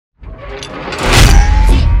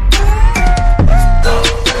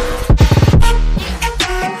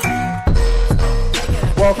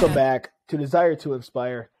Welcome back to Desire to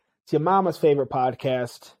Inspire. It's your mama's favorite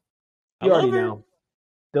podcast. You already know.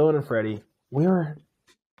 Dylan and Freddie.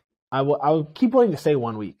 I will keep wanting to say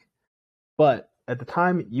 1 week. But at the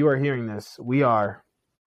time you are hearing this, we are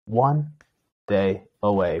 1 day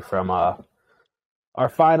away from our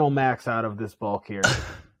final max out of this bulk here.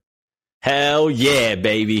 Hell yeah,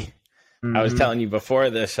 baby. Mm-hmm. I was telling you before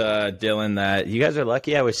this, Dylan, that you guys are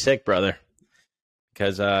lucky I was sick, brother.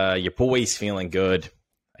 Because your boy's feeling good.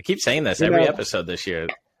 I keep saying this every episode this year.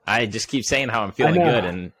 I just keep saying how I'm feeling good,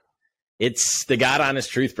 and it's the God honest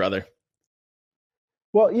truth, brother.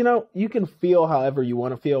 Well, you can feel however you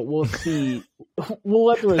want to feel. We'll see. We'll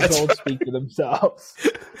let the results speak for themselves.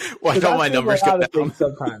 Why don't my numbers go down?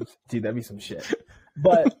 Sometimes, dude, that'd be some shit.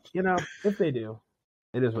 But, if they do,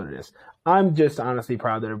 it is what it is. I'm just honestly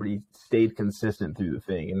proud that everybody stayed consistent through the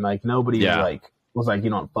thing. And, nobody was like,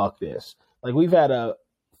 fuck this. We've had a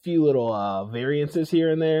few little variances here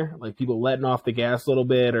and there, like people letting off the gas a little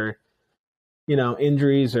bit, or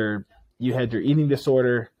injuries, or you had your eating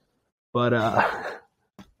disorder, but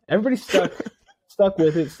everybody stuck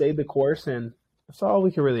with it, stayed the course, and that's all we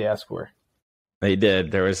could really ask for. They did.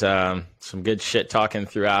 There was some good shit talking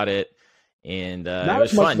throughout it, and it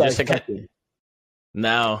was fun.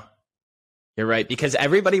 No, you're right, because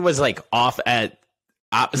everybody was off at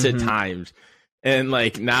opposite times. And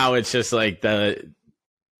now it's just the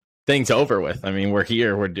thing's over with. I mean, we're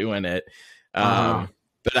here, we're doing it. But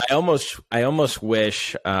I almost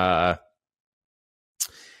wish that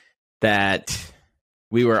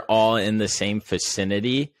we were all in the same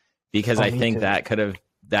vicinity, because I think that could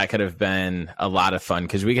have been a lot of fun,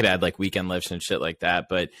 because we could have weekend lifts and shit like that.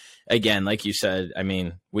 But again, like you said, I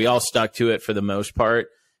mean, we all stuck to it for the most part.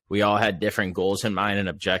 We all had different goals in mind and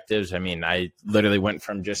objectives. I mean, I literally went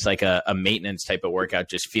from just a maintenance type of workout,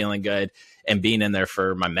 just feeling good and being in there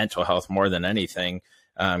for my mental health more than anything,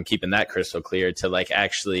 keeping that crystal clear, to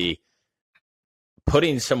actually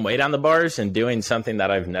putting some weight on the bars and doing something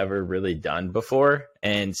that I've never really done before.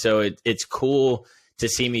 And so it's cool to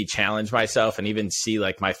see me challenge myself and even see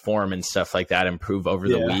my form and stuff like that improve over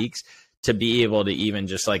the weeks, to be able to even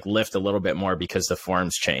just lift a little bit more, because the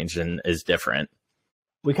form's changed and is different.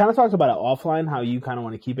 We kind of talked about it offline, how you kind of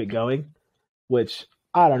want to keep it going, which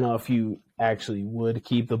I don't know if you actually would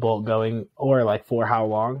keep the bulk going, or for how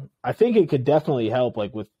long. I think it could definitely help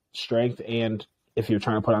with strength, and if you're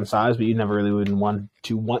trying to put on size, but you never really wouldn't want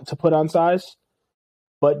to put on size.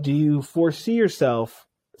 But do you foresee yourself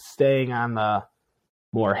staying on the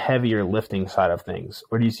more heavier lifting side of things?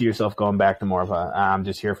 Or do you see yourself going back to more of I'm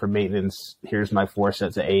just here for maintenance, here's my 4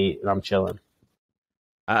 sets of 8, and I'm chilling?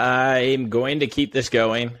 I'm going to keep this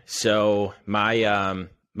going. So my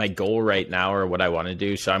goal right now, or what I want to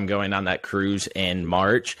do, so I'm going on that cruise in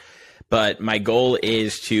March, but my goal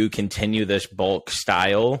is to continue this bulk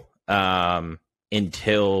style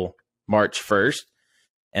until March 1st.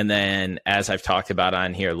 And then, as I've talked about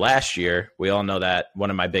on here last year, we all know that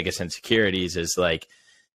one of my biggest insecurities is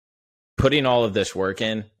putting all of this work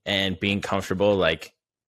in and being comfortable,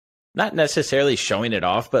 not necessarily showing it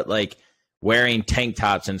off, but wearing tank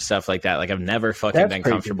tops and stuff like that. I've never fucking been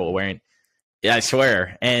comfortable wearing. Yeah, I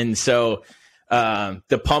swear. And so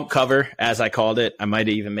the pump cover, as I called it, I might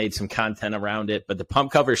have even made some content around it, but the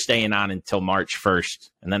pump cover is staying on until March 1st.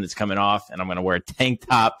 And then it's coming off, and I'm going to wear a tank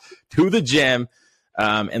top to the gym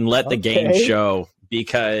and let the game show,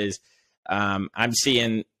 because I'm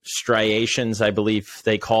seeing striations, I believe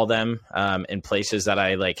they call them, in places that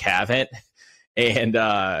I haven't. And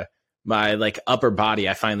my upper body,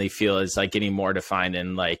 I finally feel, is getting more defined,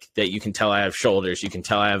 and that you can tell I have shoulders, you can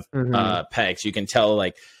tell I have pecs, you can tell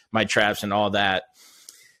my traps and all that.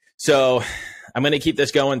 So I'm going to keep this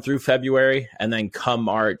going through February, and then come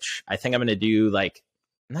March, I think I'm going to do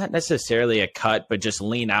not necessarily a cut, but just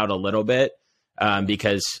lean out a little bit,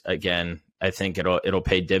 because again, I think it'll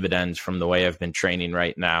pay dividends from the way I've been training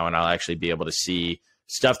right now, and I'll actually be able to see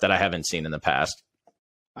stuff that I haven't seen in the past.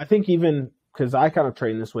 I think even because I kind of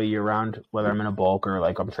train this way year round, whether I'm in a bulk or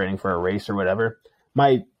I'm training for a race or whatever,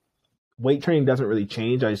 my weight training doesn't really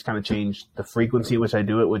change. I just kind of change the frequency in which I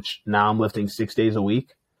do it, which now I'm lifting 6 days a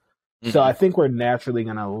week. Mm-hmm. So I think we're naturally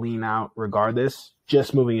going to lean out regardless,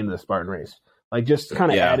 just moving into the Spartan race. Just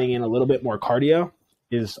kind of adding in a little bit more cardio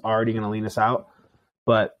is already going to lean us out.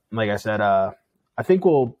 But like I said, I think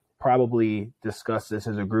we'll probably discuss this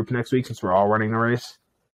as a group next week, since we're all running the race.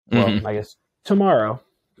 Well, I guess tomorrow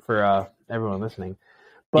for everyone listening.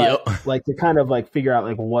 But to kind of figure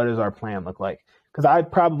out what does our plan look like? Because I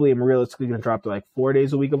probably am realistically going to drop to 4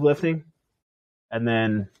 days a week of lifting, and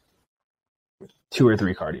then 2 or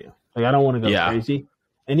 3 cardio. I don't want to go crazy.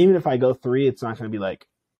 And even if I go 3, it's not going to be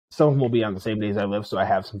some of them will be on the same days I lift, so I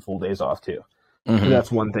have some full days off too. Mm-hmm. So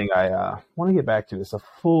that's one thing I want to get back to. It's a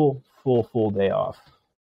full day off.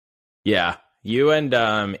 Yeah, you and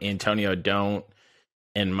Antonio don't,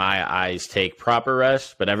 in my eyes, take proper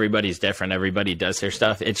rest, but everybody's different. Everybody does their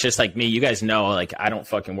stuff. It's just like me. You guys know, like, I don't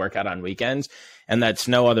fucking work out on weekends, and that's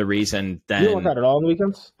no other reason than... You don't work out at all on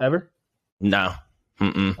weekends, ever? No.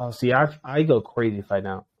 Mm-mm. Oh, see, I go crazy if I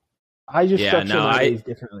don't. I just structure my days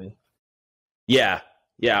differently. Yeah.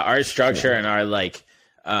 Our structure and our, like,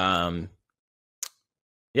 our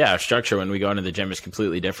structure when we go into the gym is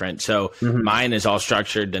completely different. So mine is all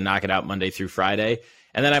structured to knock it out Monday through Friday.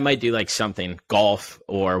 And then I might do like something, golf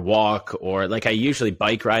or walk, or like I usually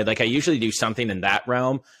bike ride. Like I usually do something in that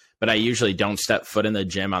realm, but I usually don't step foot in the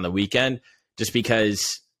gym on the weekend just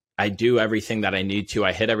because I do everything that I need to.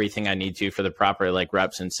 I hit everything I need to for the proper like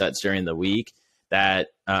reps and sets during the week. That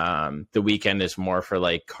the weekend is more for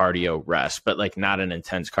like cardio rest, but like not an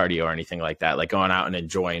intense cardio or anything like that. Like going out and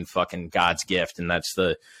enjoying fucking God's gift. And that's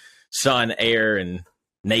the sun, air, and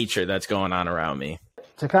nature that's going on around me.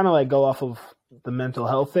 To kind of like go off of the mental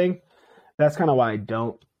health thing, that's kind of why I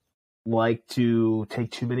don't like to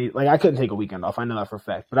take too many. Like I couldn't take a weekend off. I know that for a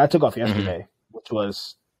fact, but I took off yesterday, which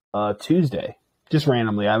was Tuesday, just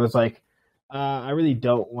randomly. I was like, I really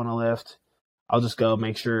don't want to lift. I'll just go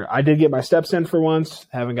make sure. I did get my steps in for once.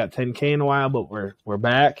 Haven't got 10K in a while, but we're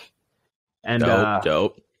back. And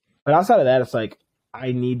dope. But outside of that, it's like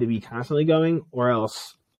I need to be constantly going, or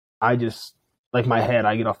else I just like my head.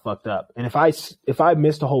 I get all fucked up. And if I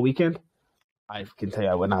missed a whole weekend, I can tell you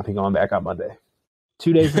I would not be going back on Monday.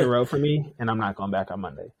 2 days in a row for me, and I'm not going back on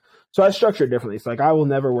Monday. So I structure it differently. It's like I will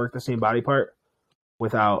never work the same body part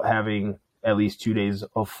without having at least 2 days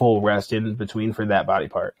of full rest in between for that body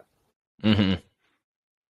part. Mm-hmm.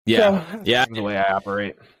 Yeah. So, that's the way I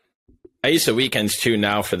operate. I use the weekends too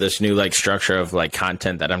now for this new like structure of like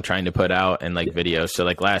content that I'm trying to put out and like videos. So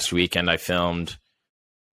like last weekend I filmed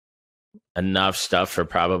enough stuff for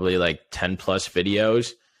probably like 10 plus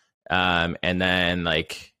videos. And then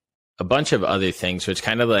like a bunch of other things, which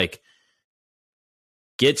kind of like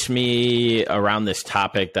gets me around this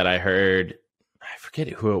topic that I heard, I forget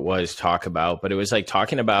who it was talk about, but it was like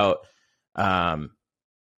talking about,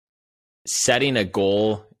 setting a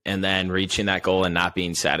goal and then reaching that goal and not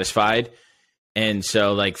being satisfied. And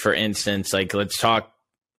so like, for instance, like let's talk,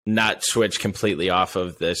 not switch completely off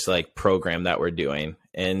of this like program that we're doing.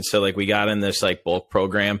 And so like we got in this like bulk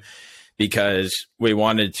program because we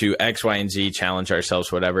wanted to X, Y, and Z challenge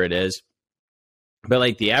ourselves, whatever it is. But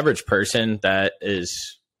like the average person that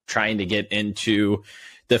is trying to get into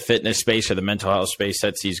the fitness space or the mental health space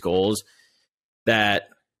sets these goals that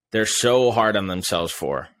they're so hard on themselves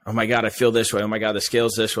for. Oh my God, I feel this way. Oh my God, the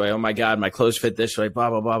scale's this way. Oh my God, my clothes fit this way, blah,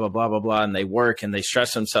 blah, blah, blah, blah, blah, blah. And they work and they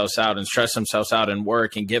stress themselves out and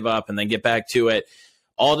work and give up and then get back to it,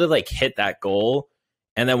 all to like hit that goal.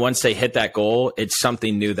 And then once they hit that goal, it's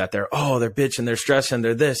something new that they're bitching, they're stressing,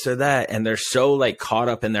 they're this, they're that. And they're so like caught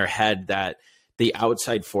up in their head that the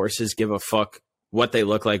outside forces give a fuck what they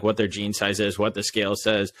look like, what their jean size is, what the scale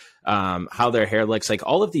says, how their hair looks like,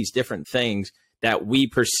 all of these different things that we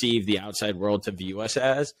perceive the outside world to view us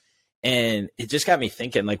as. And it just got me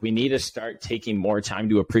thinking, like, we need to start taking more time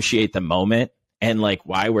to appreciate the moment and like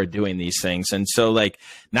why we're doing these things. And so like,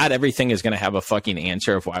 not everything is going to have a fucking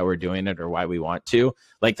answer of why we're doing it or why we want to.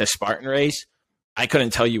 Like the Spartan race, I couldn't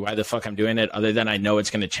tell you why the fuck I'm doing it other than I know it's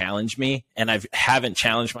going to challenge me. And I haven't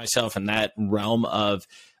challenged myself in that realm of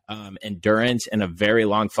endurance in a very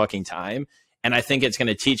long fucking time. And I think it's going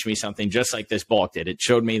to teach me something just like this bulk did. It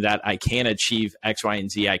showed me that I can achieve X, Y,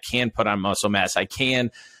 and Z. I can put on muscle mass. I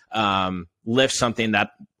can lift something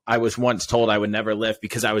that I was once told I would never lift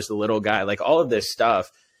because I was the little guy, like all of this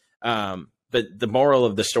stuff. But the moral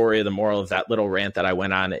of the story, the moral of that little rant that I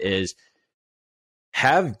went on is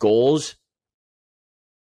have goals,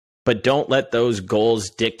 but don't let those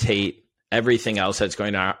goals dictate everything else that's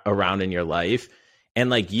going around in your life.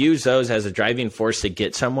 And like use those as a driving force to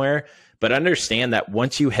get somewhere. But understand that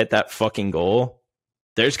once you hit that fucking goal,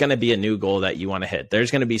 there's going to be a new goal that you want to hit.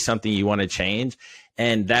 There's going to be something you want to change.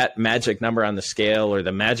 And that magic number on the scale or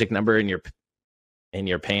the magic number in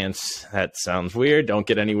your pants, that sounds weird. Don't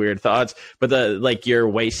get any weird thoughts. But the like your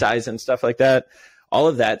waist size and stuff like that, all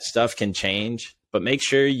of that stuff can change. But make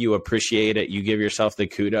sure you appreciate it. You give yourself the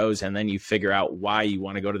kudos and then you figure out why you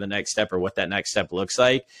want to go to the next step or what that next step looks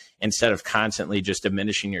like instead of constantly just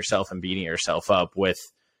diminishing yourself and beating yourself up with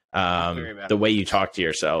the way you talk to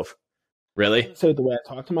yourself. Really? So the way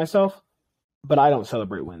I talk to myself, but I don't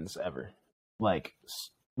celebrate wins ever. Like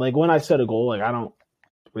when I set a goal, like I don't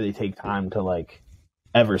really take time to like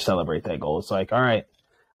ever celebrate that goal. It's like, all right,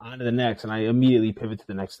 on to the next, and I immediately pivot to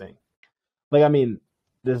the next thing. Like, I mean,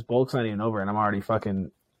 this bulk's not even over, and I'm already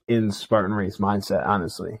fucking in Spartan race mindset,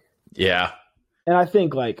 honestly. Yeah. And I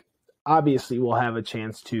think, like, obviously we'll have a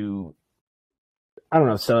chance to, I don't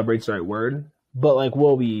know if celebrate's the right word, but, like,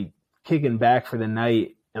 we'll be kicking back for the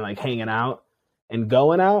night and, like, hanging out and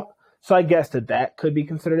going out. So I guess that could be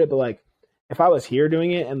considered it. But, like, if I was here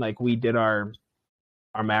doing it and, like, we did our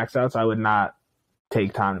max outs, I would not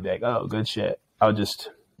take time to be like, oh, good shit. I would just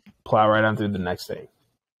plow right on through the next thing.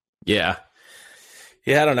 Yeah.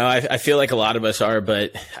 Yeah, I don't know. I feel like a lot of us are,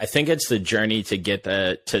 but I think it's the journey to get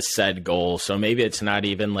to said goal. So maybe it's not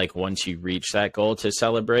even like once you reach that goal to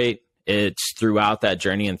celebrate. It's throughout that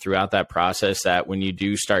journey and throughout that process that when you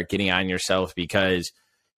do start getting on yourself because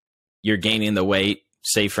you're gaining the weight,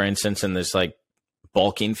 say for instance, in this like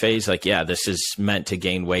bulking phase, like, yeah, this is meant to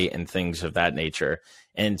gain weight and things of that nature.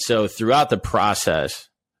 And so throughout the process,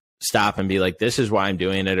 stop and be like, this is why I'm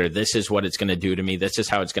doing it, or this is what it's going to do to me. This is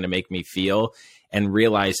how it's going to make me feel, and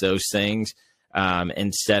realize those things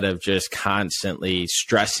instead of just constantly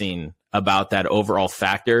stressing about that overall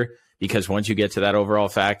factor. Because once you get to that overall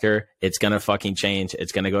factor, it's going to fucking change.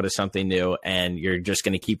 It's going to go to something new, and you're just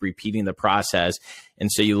going to keep repeating the process.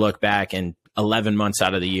 And so you look back, and 11 months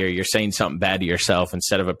out of the year, you're saying something bad to yourself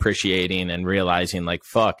instead of appreciating and realizing like,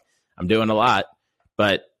 fuck, I'm doing a lot,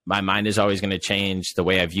 but my mind is always going to change. The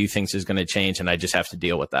way I view things is going to change, and I just have to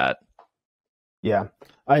deal with that. Yeah,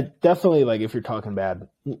 I definitely, like, if you're talking bad,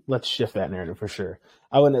 let's shift that narrative for sure.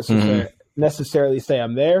 I wouldn't necessarily say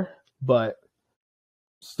I'm there, but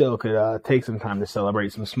still could take some time to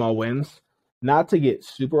celebrate some small wins. Not to get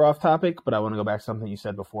super off topic, but I want to go back to something you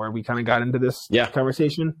said before we kind of got into this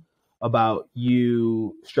conversation about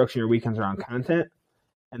you structuring your weekends around content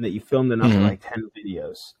and that you filmed enough for like 10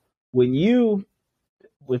 videos. When you,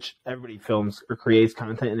 which everybody films or creates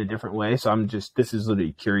content in a different way, so this is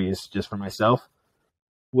literally curious just for myself.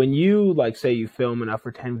 When you, like, say you film enough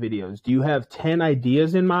for 10 videos, do you have 10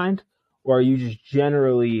 ideas in mind, or are you just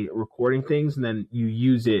generally recording things and then you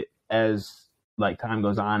use it as, like, time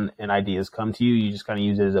goes on and ideas come to you? You just kind of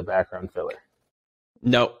use it as a background filler?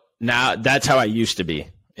 No, now that's how I used to be,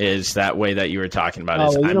 is that way that you were talking about. I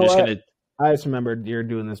just remembered you're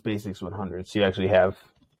doing this Basics 100, so you actually have.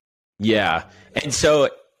 Yeah. And so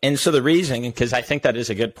the reason, because I think that is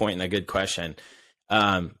a good point and a good question.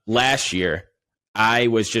 Last year, I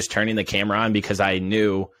was just turning the camera on because I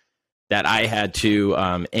knew that I had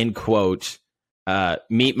to, in quotes,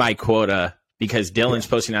 meet my quota, because Dylan's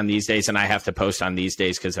posting on these days and I have to post on these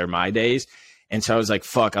days because they're my days. And so I was like,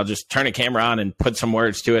 fuck, I'll just turn a camera on and put some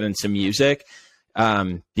words to it and some music.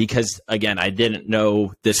 Because again, I didn't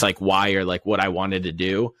know this like why or like what I wanted to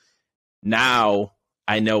do. Now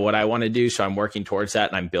I know what I want to do, so I'm working towards that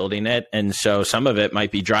and I'm building it. And so some of it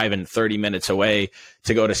might be driving 30 minutes away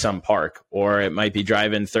to go to some park, or it might be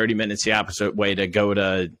driving 30 minutes the opposite way to go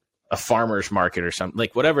to a farmer's market or something,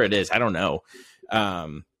 like whatever it is. I don't know.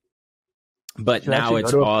 But now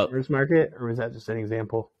it's all farmer's market, or was that just an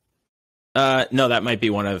example? No, that might be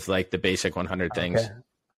one of like the basic 100 things. Okay.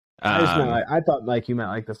 I thought like you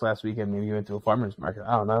meant like this last weekend, maybe you went to a farmer's market.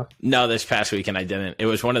 I don't know. No, this past weekend I didn't. It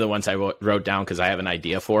was one of the ones I wrote down because I have an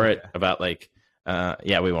idea for it about like,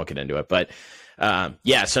 we won't get into it. But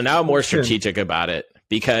so now I'm more strategic about it,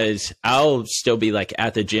 because I'll still be like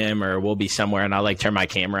at the gym or we'll be somewhere and I'll like turn my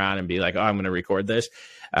camera on and be like, oh, I'm going to record this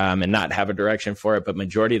and not have a direction for it. But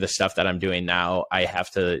majority of the stuff that I'm doing now, I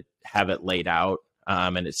have to have it laid out.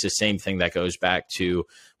 And it's the same thing that goes back to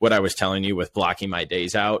what I was telling you with blocking my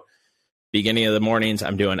days out. Beginning of the mornings,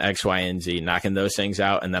 I'm doing X, Y, and Z, knocking those things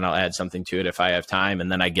out, and then I'll add something to it if I have time. And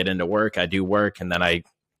then I get into work, I do work, and then I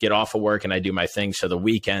get off of work and I do my thing. So the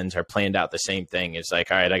weekends are planned out the same thing. It's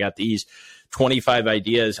like, all right, I got these 25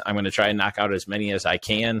 ideas. I'm going to try and knock out as many as I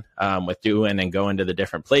can with doing and going to the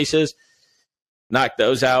different places. Knock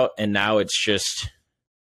those out, and now it's just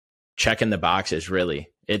checking the boxes, really.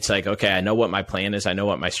 It's like, okay, I know what my plan is. I know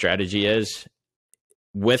what my strategy is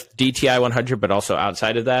with DTI 100, but also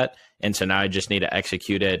outside of that. And so now I just need to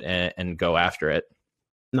execute it and go after it.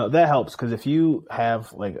 No, that helps, because if you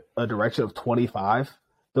have like a direction of 25,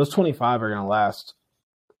 those 25 are going to last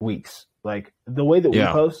weeks. Like the way that we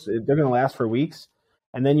post, they're going to last for weeks.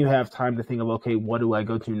 And then you have time to think of, okay, what do I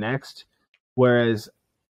go to next? Whereas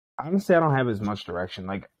honestly, I don't have as much direction.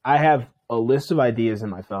 Like I have a list of ideas in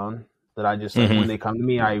my phone that I just, like, when they come to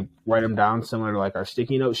me, I write them down, similar to like our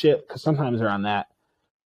sticky note shit, because sometimes they're on that.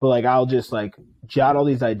 But like I'll just like jot all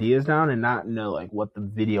these ideas down and not know like what the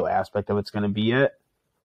video aspect of it's going to be yet.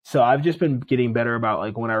 So I've just been getting better about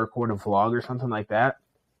like when I record a vlog or something like that,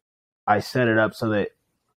 I set it up so that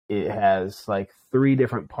it has like 3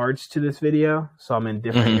 different parts to this video. So I'm in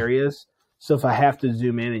different areas. So if I have to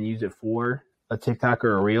zoom in and use it for a TikTok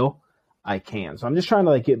or a reel, I can. So I'm just trying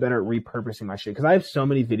to like get better at repurposing my shit. Cause I have so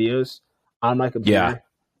many videos on my computer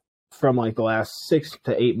from like the last 6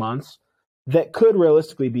 to 8 months that could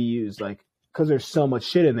realistically be used. Like, cause there's so much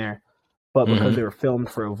shit in there, but because they were filmed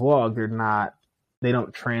for a vlog, they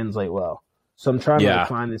don't translate well. So I'm trying to like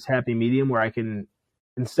find this happy medium where I can,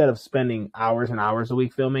 instead of spending hours and hours a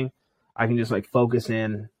week filming, I can just like focus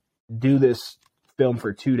in, do this film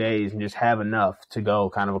for 2 days and just have enough to go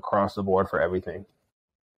kind of across the board for everything.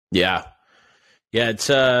 Yeah. Yeah. It's,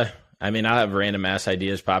 I mean, I'll have random ass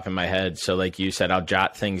ideas pop in my head. So like you said, I'll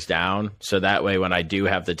jot things down. So that way, when I do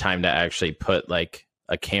have the time to actually put like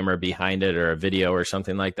a camera behind it or a video or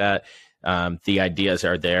something like that, the ideas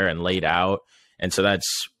are there and laid out. And so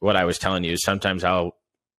that's what I was telling you. Sometimes I'll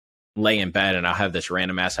lay in bed and I'll have this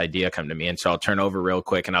random ass idea come to me. And so I'll turn over real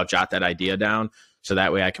quick and I'll jot that idea down. So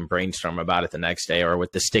that way I can brainstorm about it the next day, or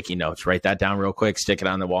with the sticky notes, write that down real quick, stick it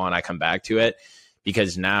on the wall, and I come back to it,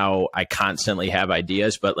 because now I constantly have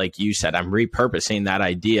ideas. But like you said, I'm repurposing that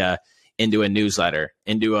idea into a newsletter,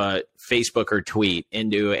 into a Facebook or tweet,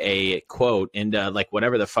 into a quote, into like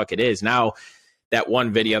whatever the fuck it is. Now, that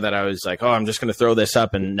one video that I was like, oh, I'm just going to throw this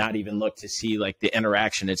up and not even look to see like the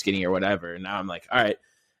interaction it's getting or whatever. And now I'm like, all right,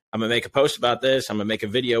 I'm going to make a post about this. I'm going to make a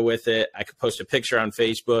video with it. I could post a picture on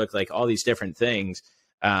Facebook, like all these different things.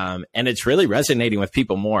 And it's really resonating with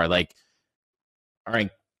people more. Like, all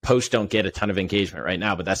right, posts don't get a ton of engagement right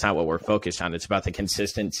now, but that's not what we're focused on. It's about the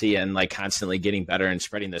consistency and like constantly getting better and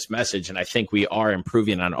spreading this message. And I think we are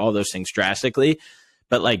improving on all those things drastically.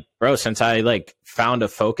 But like, bro, since I like found a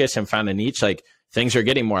focus and found a niche, like things are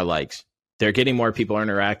getting more likes. They're getting more people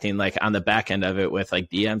interacting like on the back end of it with like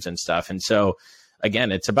DMs and stuff. And so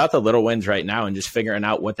again, it's about the little wins right now and just figuring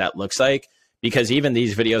out what that looks like, because even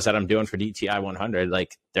these videos that I'm doing for DTI 100,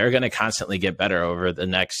 like they're going to constantly get better over the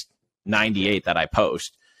next 98 that I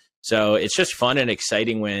post. So it's just fun and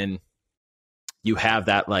exciting when you have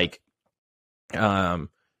that like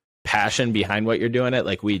passion behind what you're doing it,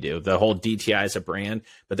 like we do. The whole DTI is a brand,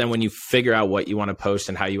 but then when you figure out what you want to post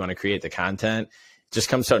and how you want to create the content, it just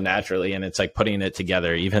comes so naturally, and it's like putting it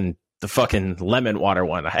together. Even the fucking lemon water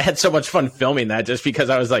one, I had so much fun filming that, just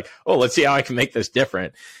because I was like, oh, let's see how I can make this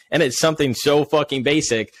different. And it's something so fucking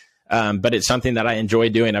basic, but it's something that I enjoy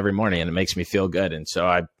doing every morning, and it makes me feel good. And so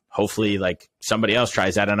I hopefully like somebody else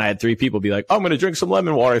tries that. And I had 3 people be like, oh, I'm going to drink some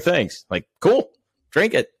lemon water. Thanks. Like, cool,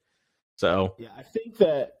 drink it. So yeah, I think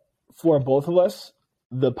that for both of us,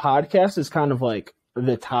 the podcast is kind of like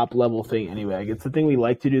the top level thing anyway. Like, it's the thing we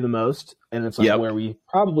like to do the most, and it's like where we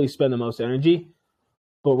probably spend the most energy.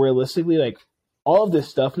 But realistically, like all of this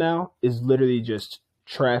stuff now is literally just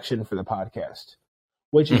traction for the podcast,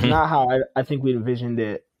 which is not how I think we envisioned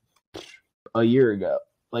it a year ago.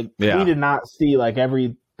 Like we did not see like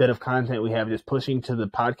every bit of content we have just pushing to the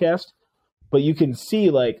podcast, but you can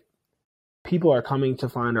see like people are coming to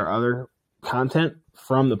find our other content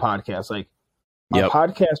from the podcast. Like our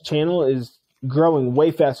podcast channel is growing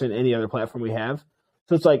way faster than any other platform we have.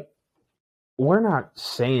 So it's like, we're not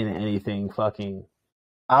saying anything fucking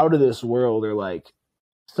out of this world or like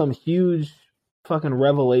some huge fucking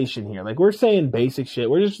revelation here. Like, we're saying basic shit.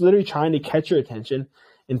 We're just literally trying to catch your attention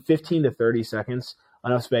in 15 to 30 seconds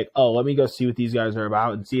enough to be like, oh, let me go see what these guys are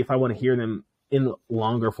about and see if I want to hear them in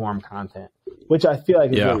longer form content, which I feel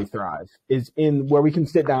like is where we thrive, is in where we can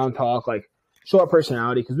sit down and talk, like show our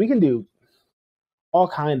personality, because we can do all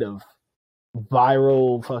kind of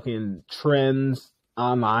viral fucking trends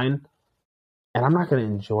online, and I'm not going to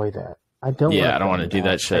enjoy that. I don't want to do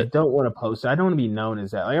that shit. I don't want to post it. I don't want to be known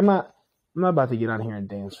as that. Like, I'm not about to get on here and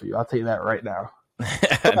dance for you. I'll tell you that right now.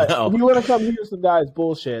 No. If you want to come hear some guys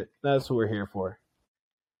bullshit, that's what we're here for.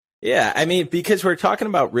 Yeah, I mean, because we're talking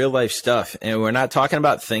about real life stuff, and we're not talking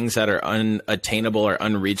about things that are unattainable or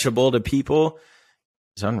unreachable to people.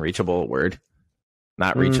 Is unreachable a word?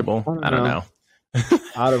 Not reachable? I don't know.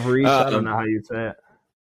 Out of reach? I don't know how you'd say it.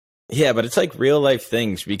 Yeah, but it's like real life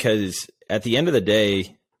things, because at the end of the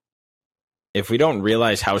day, if we don't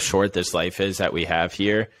realize how short this life is that we have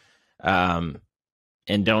here, and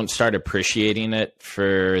don't start appreciating it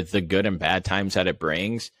for the good and bad times that it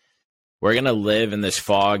brings, we're going to live in this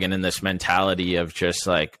fog and in this mentality of just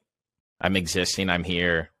like, I'm existing, I'm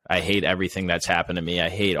here. I hate everything that's happened to me. I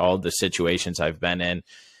hate all the situations I've been in.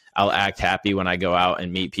 I'll act happy when I go out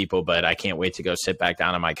and meet people, but I can't wait to go sit back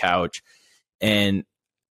down on my couch. And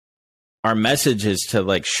our message is to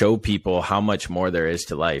like show people how much more there is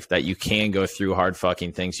to life, that you can go through hard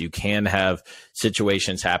fucking things. You can have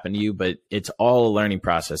situations happen to you, but it's all a learning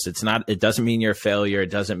process. It doesn't mean you're a failure.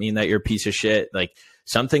 It doesn't mean that you're a piece of shit. Like,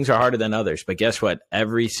 Some things are harder than others, but guess what?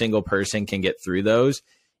 Every single person can get through those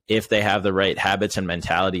if they have the right habits and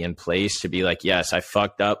mentality in place to be like, yes, I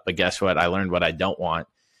fucked up, but guess what? I learned what I don't want.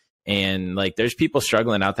 And like, there's people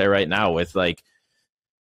struggling out there right now with like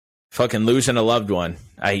fucking losing a loved one.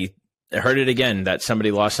 I heard it again that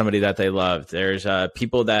somebody lost somebody that they loved. There's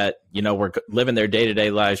people that, you know, were living their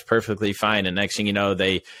day-to-day lives perfectly fine. And next thing you know,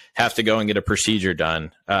 they have to go and get a procedure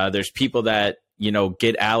done. There's people that, you know,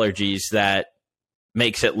 get allergies that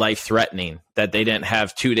makes it life-threatening that they didn't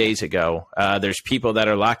have 2 days ago. There's people that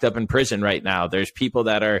are locked up in prison right now. There's people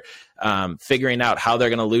that are figuring out how they're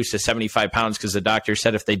going to lose to 75 pounds because the doctor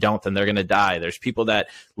said if they don't, then they're going to die. There's people that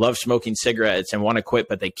love smoking cigarettes and want to quit,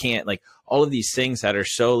 but they can't. Like, all of these things that are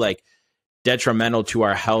so like detrimental to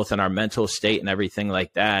our health and our mental state and everything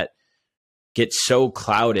like that get so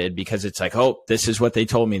clouded because it's like, oh, this is what they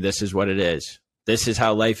told me. This is what it is. This is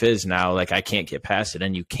how life is now. Like, I can't get past it.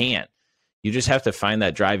 And you can't. You just have to find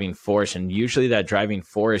that driving force. And usually that driving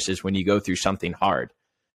force is when you go through something hard.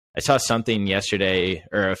 I saw something yesterday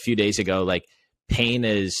or a few days ago, like pain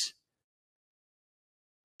is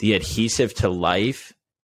the adhesive to life.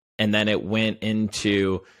 And then it went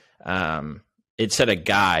into, it said a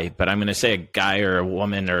guy, but I'm going to say a guy or a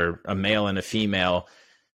woman or a male and a female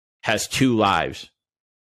has two lives.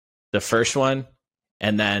 The first one,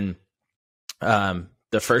 and then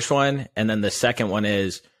the second one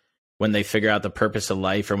is when they figure out the purpose of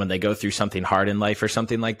life or when they go through something hard in life or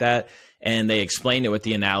something like that. And they explain it with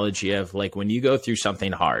the analogy of like, when you go through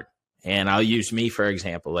something hard, and I'll use me, for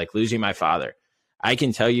example, like losing my father. I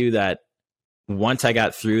can tell you that once I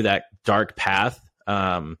got through that dark path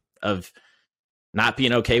of not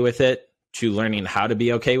being okay with it to learning how to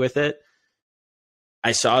be okay with it,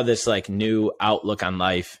 I saw this like new outlook on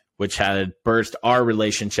life, which had birthed our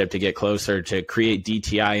relationship to get closer, to create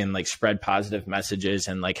DTI and like spread positive messages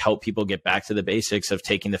and like help people get back to the basics of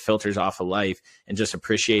taking the filters off of life and just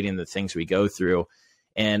appreciating the things we go through.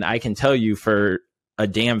 And I can tell you for a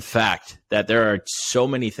damn fact that there are so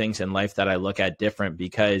many things in life that I look at different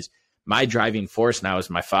because my driving force now is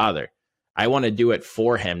my father. I want to do it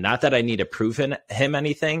for him. Not that I need to prove him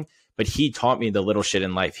anything, but he taught me the little shit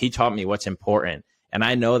in life. He taught me what's important. And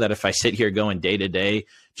I know that if I sit here going day to day,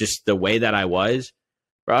 just the way that I was,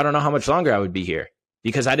 bro, I don't know how much longer I would be here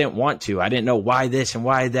because I didn't want to. I didn't know why this and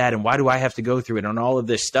why that and why do I have to go through it and all of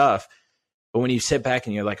this stuff. But when you sit back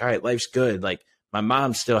and you're like, all right, life's good. Like, my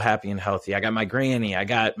mom's still happy and healthy. I got my granny. I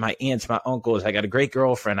got my aunts, my uncles. I got a great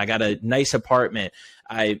girlfriend. I got a nice apartment.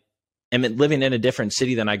 I am living in a different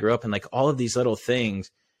city than I grew up in. Like, all of these little things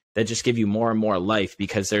that just give you more and more life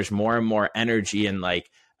because there's more and more energy and like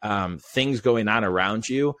things going on around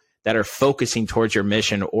you that are focusing towards your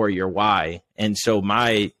mission or your why. And so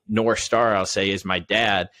my North Star, I'll say, is my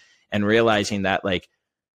dad, and realizing that, like,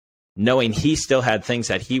 knowing he still had things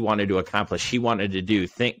that he wanted to accomplish, he wanted to do,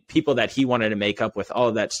 people that he wanted to make up with, all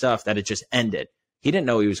of that stuff, that it just ended. He didn't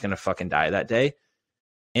know he was going to fucking die that day.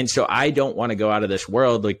 And so I don't want to go out of this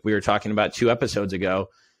world, like we were talking about 2 episodes ago,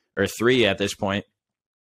 or 3 at this point,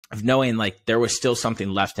 of knowing like there was still something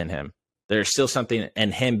left in him. There's still something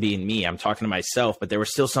in him being me. I'm talking to myself, but there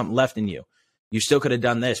was still something left in you. You still could have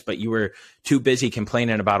done this, but you were too busy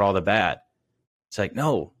complaining about all the bad. It's like,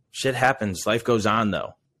 no, shit happens. Life goes on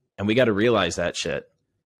though. And we got to realize that shit.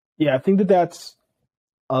 Yeah, I think that that's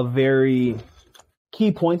a very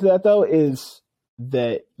key point to that, though, is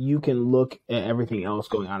that you can look at everything else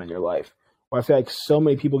going on in your life. Where I feel like so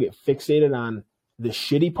many people get fixated on the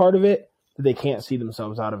shitty part of it that they can't see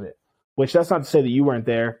themselves out of it. Which, that's not to say that you weren't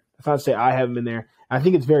there. That's not to say I haven't been there. I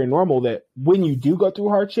think it's very normal that when you do go through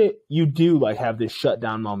hardship, you do like have this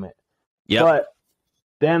shutdown moment. Yeah. But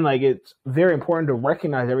then like it's very important to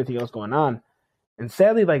recognize everything else going on. And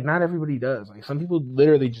sadly, like, not everybody does. Like, some people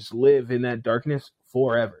literally just live in that darkness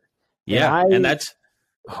forever. Yeah, and that's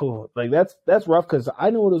that's rough because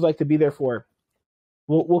I know what it was like to be there for.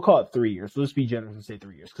 We'll call it 3 years. Let's be generous and say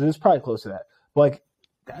 3 years because it's probably close to that. But like,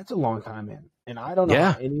 that's a long time, man. And I don't know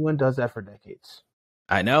how anyone does that for decades.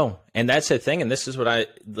 I know, and that's the thing. And this is what I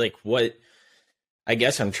like. What I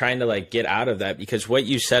guess I'm trying to like get out of that, because what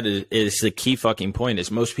you said is the key fucking point.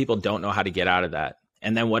 Is most people don't know how to get out of that.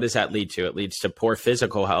 And then what does that lead to? It leads to poor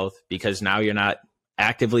physical health because now you're not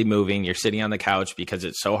actively moving. You're sitting on the couch because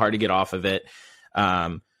it's so hard to get off of it.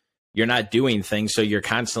 You're not doing things. So you're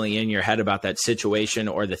constantly in your head about that situation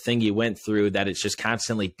or the thing you went through, that it's just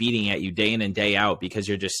constantly beating at you day in and day out because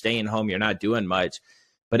you're just staying home. You're not doing much,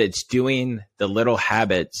 but it's doing the little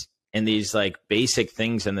habits and these like basic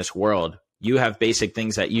things in this world. You have basic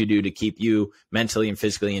things that you do to keep you mentally and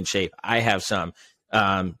physically in shape. I have some.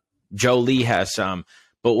 Joe Lee has some,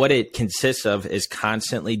 But what it consists of is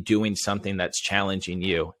constantly doing something that's challenging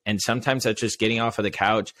you. And sometimes that's just getting off of the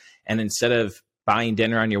couch, and instead of buying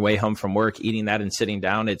dinner on your way home from work, eating that and sitting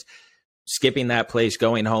down, it's skipping that place,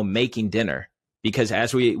 going home, making dinner. Because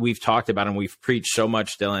as we've talked about and we've preached so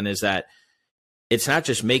much, Dylan, is that it's not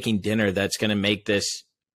just making dinner that's going to make this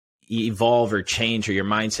evolve or change, or your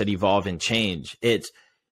mindset evolve and change. It's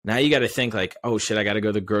now you got to think like, oh shit, I got to go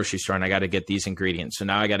to the grocery store and I got to get these ingredients. So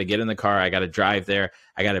now I got to get in the car. I got to drive there.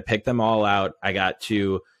 I got to pick them all out. I got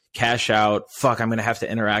to cash out. Fuck, I'm going to have to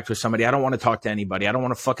interact with somebody. I don't want to talk to anybody. I don't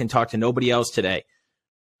want to fucking talk to nobody else today.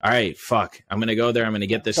 All right, fuck. I'm going to go there. I'm going to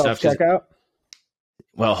get this stuff. Check out.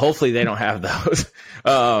 Well, hopefully they don't have those.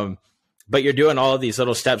 But you're doing all of these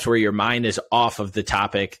little steps where your mind is off of the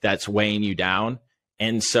topic that's weighing you down.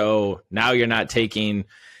 And so now you're not taking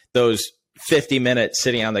those 50 minutes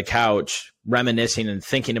sitting on the couch, reminiscing and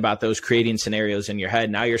thinking about those, creating scenarios in your head.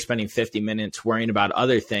 Now you're spending 50 minutes worrying about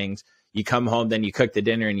other things. You come home, then you cook the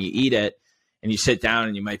dinner and you eat it, and you sit down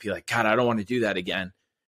and you might be like, God, I don't want to do that again.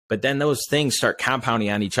 But then those things start compounding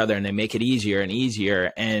on each other and they make it easier and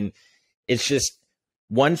easier. And it's just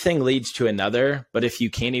one thing leads to another. But if you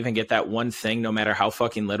can't even get that one thing, no matter how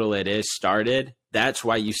fucking little it is, started, that's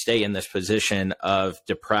why you stay in this position of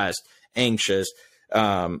depressed, anxious,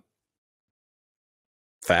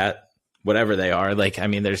 fat, whatever they are. Like, I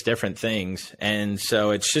mean, there's different things. And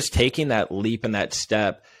so it's just taking that leap and that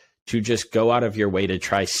step to just go out of your way to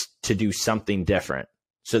try to do something different.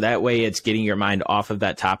 So that way it's getting your mind off of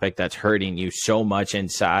that topic that's hurting you so much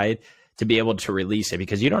inside, to be able to release it,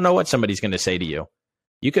 because you don't know what somebody's going to say to you.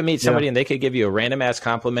 You can meet somebody and they could give you a random ass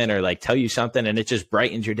compliment or like tell you something, and it just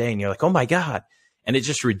brightens your day and you're like, oh my God. And it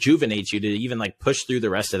just rejuvenates you to even like push through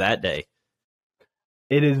the rest of that day.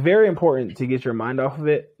 It is very important to get your mind off of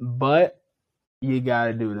it, but you got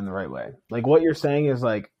to do it in the right way. Like what you're saying is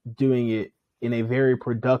like doing it in a very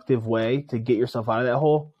productive way to get yourself out of that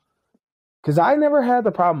hole. Because I never had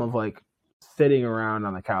the problem of like sitting around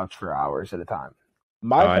on the couch for hours at a time.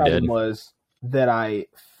 My problem was that I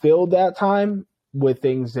filled that time with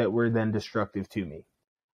things that were then destructive to me.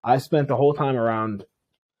 I spent the whole time around,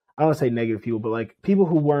 I don't want to say negative people, but like people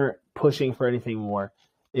who weren't pushing for anything more.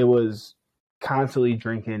 It was constantly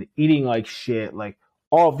drinking, eating like shit, like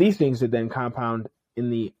all of these things that then compound in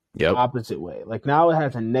the opposite way. Like now it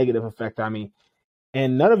has a negative effect on me,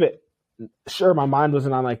 and none of it, sure, my mind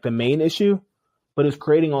wasn't on like the main issue, but it's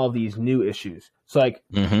creating all of these new issues. So like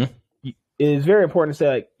it is very important to say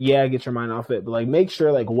like, yeah, get your mind off it, but like make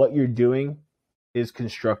sure like what you're doing is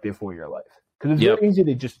constructive for your life. Because it's very easy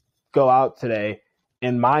to just go out today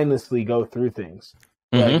and mindlessly go through things.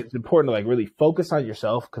 Like, it's important to like really focus on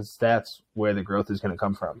yourself, because that's where the growth is going to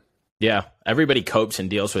come from. Yeah. Everybody copes and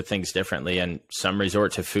deals with things differently, and some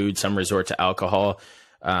resort to food, some resort to alcohol,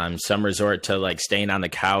 some resort to like staying on the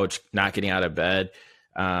couch, not getting out of bed.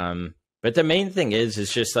 But the main thing is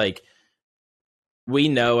just like, we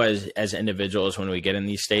know as individuals, when we get in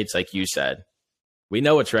these states, like you said, we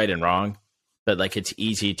know what's right and wrong, but like it's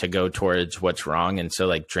easy to go towards what's wrong. And so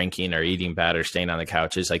like drinking or eating bad or staying on the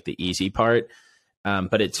couch is like the easy part.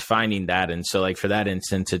 But it's finding that. And so like for that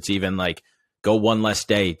instance, it's even like go one less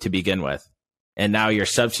day to begin with. And now you're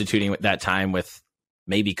substituting that time with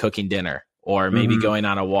maybe cooking dinner or maybe going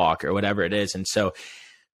on a walk or whatever it is. And so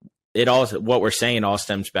it all, what we're saying all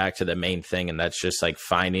stems back to the main thing. And that's just like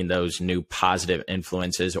finding those new positive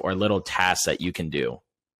influences or little tasks that you can do,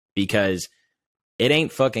 because it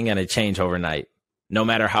ain't fucking going to change overnight. No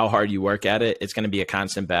matter how hard you work at it, it's going to be a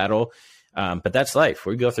constant battle. But that's life.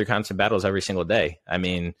 We go through constant battles every single day. I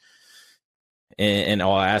mean, in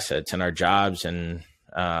all assets, in our jobs and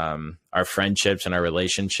our friendships and our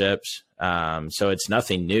relationships. So it's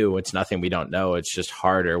nothing new. It's nothing we don't know. It's just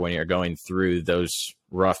harder when you're going through those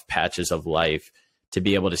rough patches of life to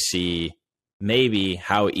be able to see maybe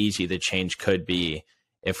how easy the change could be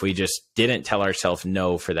if we just didn't tell ourselves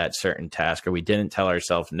no for that certain task, or we didn't tell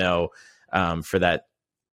ourselves no for that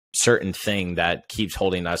certain thing that keeps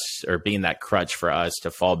holding us or being that crutch for us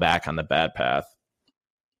to fall back on the bad path.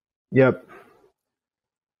 Yep.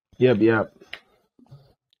 Because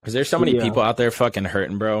there's so many people out there fucking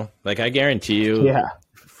hurting, bro. Like I guarantee you,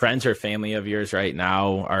 friends or family of yours right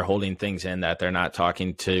now are holding things in that they're not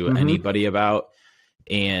talking to anybody about.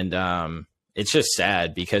 And it's just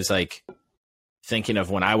sad, because like thinking of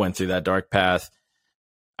when I went through that dark path,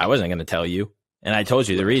 I wasn't going to tell you. And I told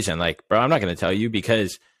you the reason, like, bro, I'm not going to tell you,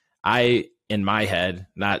 because in my head,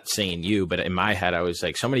 not saying you, but in my head, I was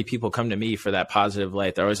like, so many people come to me for that positive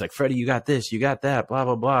light. They're always like, Freddie, you got this, you got that, blah,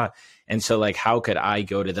 blah, blah. And so like, how could I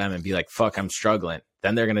go to them and be like, fuck, I'm struggling?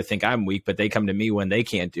 Then they're going to think I'm weak, but they come to me when they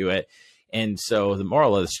can't do it. And so the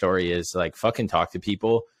moral of the story is like, fucking talk to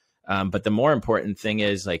people. But the more important thing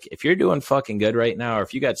is like, if you're doing fucking good right now, or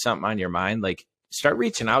if you got something on your mind, like start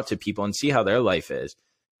reaching out to people and see how their life is.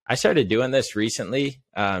 I started doing this recently,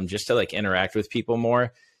 just to like interact with people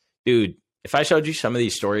more. Dude, if I showed you some of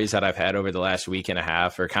these stories that I've had over the last week and a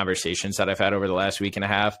half, or conversations that I've had over the last week and a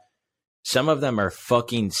half, some of them are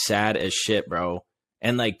fucking sad as shit, bro.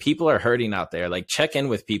 And like, people are hurting out there. Like, check in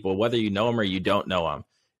with people, whether you know them or you don't know them,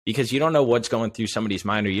 because you don't know what's going through somebody's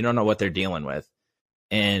mind, or you don't know what they're dealing with.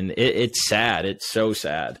 And it's sad. It's so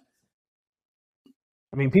sad.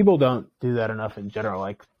 I mean, people don't do that enough in general.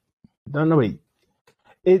 Like, don't nobody.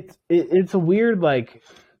 It's a weird like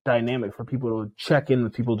dynamic for people to check in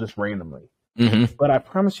with people just randomly. Mm-hmm. But I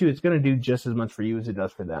promise you, it's going to do just as much for you as it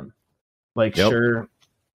does for them. Like, sure,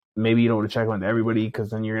 maybe you don't want to check in with everybody because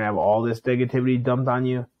then you're going to have all this negativity dumped on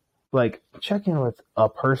you. Like, check in with a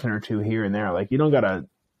person or two here and there. Like, you don't got to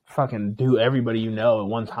fucking do everybody you know at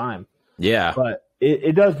one time. Yeah. But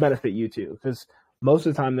it does benefit you too, because most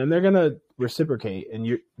of the time then they're going to reciprocate,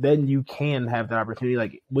 and then you can have the opportunity.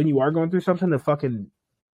 Like, when you are going through something, to fucking,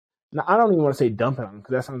 I don't even want to say dump it on them,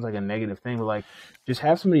 because that sounds like a negative thing, but like, just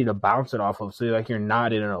have somebody to bounce it off of, so like you're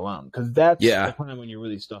not in it alone. Because that's the time when you're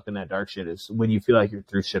really stuck in that dark shit, is when you feel like you're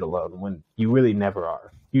through shit alone, when you really never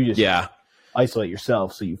are. You just isolate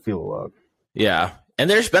yourself so you feel alone. Yeah. And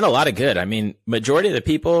there's been a lot of good. I mean, majority of the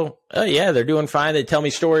people, they're doing fine. They tell me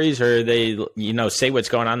stories, or they, say what's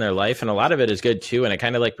going on in their life. And a lot of it is good too. And it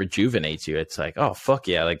kind of like rejuvenates you. It's like, oh, fuck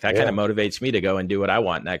yeah. Like that kind of motivates me to go and do what I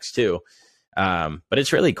want next too. But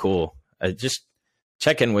it's really cool. Just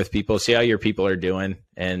check in with people, see how your people are doing.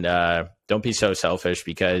 And don't be so selfish,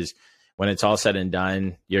 because when it's all said and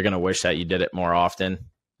done, you're going to wish that you did it more often.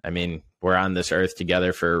 I mean, we're on this earth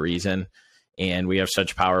together for a reason. And we have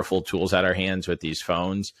such powerful tools at our hands with these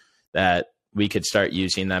phones that we could start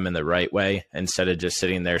using them in the right way, instead of just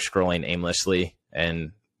sitting there scrolling aimlessly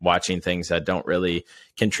and watching things that don't really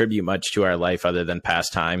contribute much to our life other than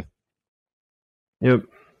pastime. Yep.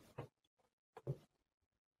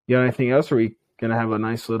 You got anything else? Or are we going to have a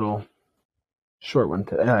nice little short one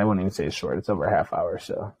today? I wouldn't even say it's short. It's over a half hour.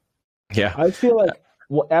 So yeah, I feel like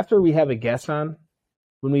after we have a guest on,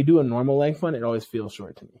 when we do a normal length one, it always feels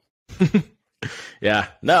short to me. Yeah,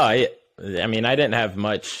 no, I mean, I didn't have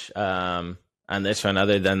much on this one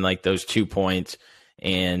other than like those 2 points.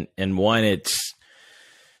 And one, it's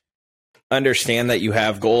understand that you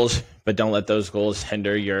have goals, but don't let those goals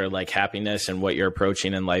hinder your like happiness and what you're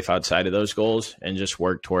approaching in life outside of those goals, and just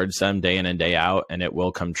work towards them day in and day out, and it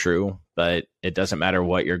will come true. But it doesn't matter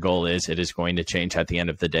what your goal is. It is going to change at the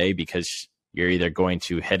end of the day, because you're either going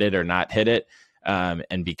to hit it or not hit it.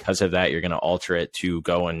 And because of that, you're going to alter it to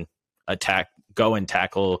go and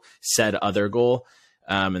tackle said other goal.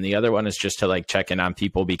 And the other one is just to like check in on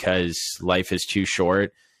people, because life is too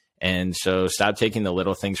short. And so stop taking the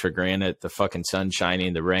little things for granted. The fucking sun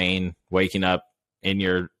shining, the rain, waking up in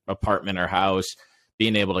your apartment or house,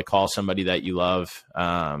 being able to call somebody that you love.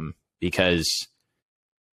 Because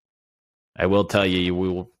I will tell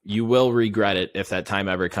you, you will regret it if that time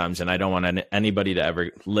ever comes. And I don't want anybody to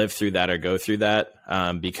ever live through that or go through that,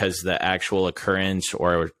 because the actual occurrence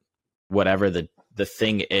or whatever the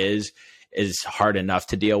thing is hard enough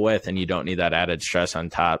to deal with, and you don't need that added stress on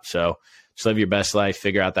top. So just live your best life,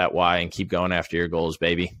 figure out that why, and keep going after your goals,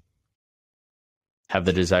 baby. Have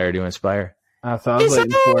the desire to inspire. That's what I was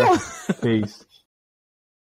waiting for. Peace.